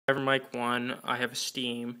Mic 1, I have a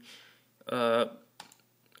Steam.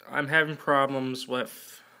 I'm having problems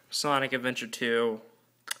with Sonic Adventure 2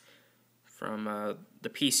 from the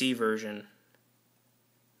PC version.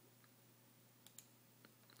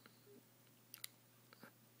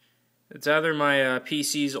 It's either my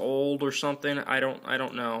PC's old or something. I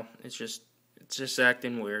don't know. It's just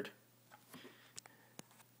acting weird.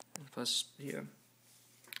 Plus, yeah.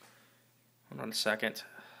 Hold on a second.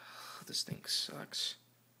 This thing sucks.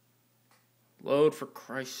 Load, for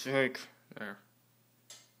Christ's sake. There.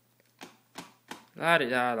 La di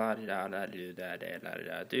da la di da da do da da la di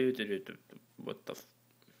da do do do. What the?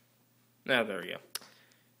 Now there you go.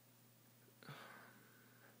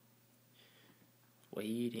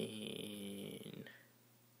 Waiting.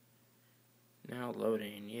 Now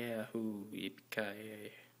loading. Yahoo!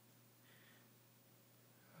 Yippee-ki-yay!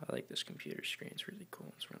 I like this computer screen. It's really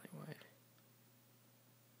cool. It's really wide.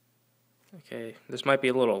 Okay, this might be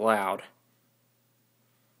a little loud.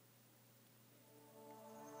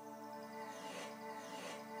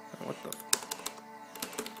 What the?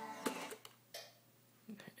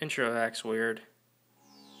 Intro acts weird.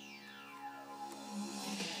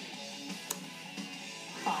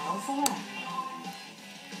 File select.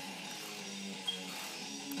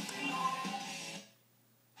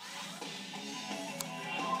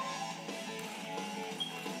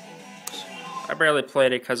 I barely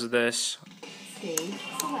played it because of this. Stage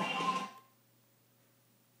select.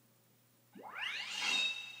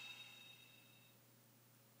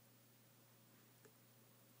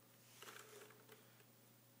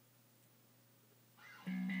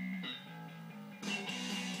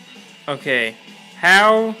 Okay,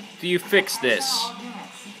 how do you fix this?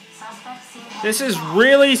 This is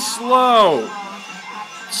really slow.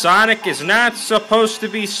 Sonic is not supposed to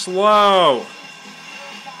be slow.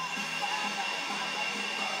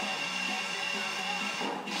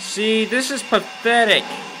 See, this is pathetic.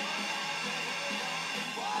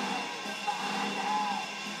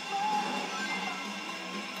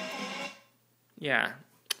 Yeah,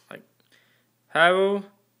 like, how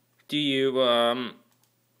do you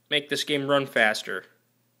make this game run faster?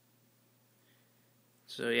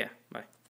 So yeah.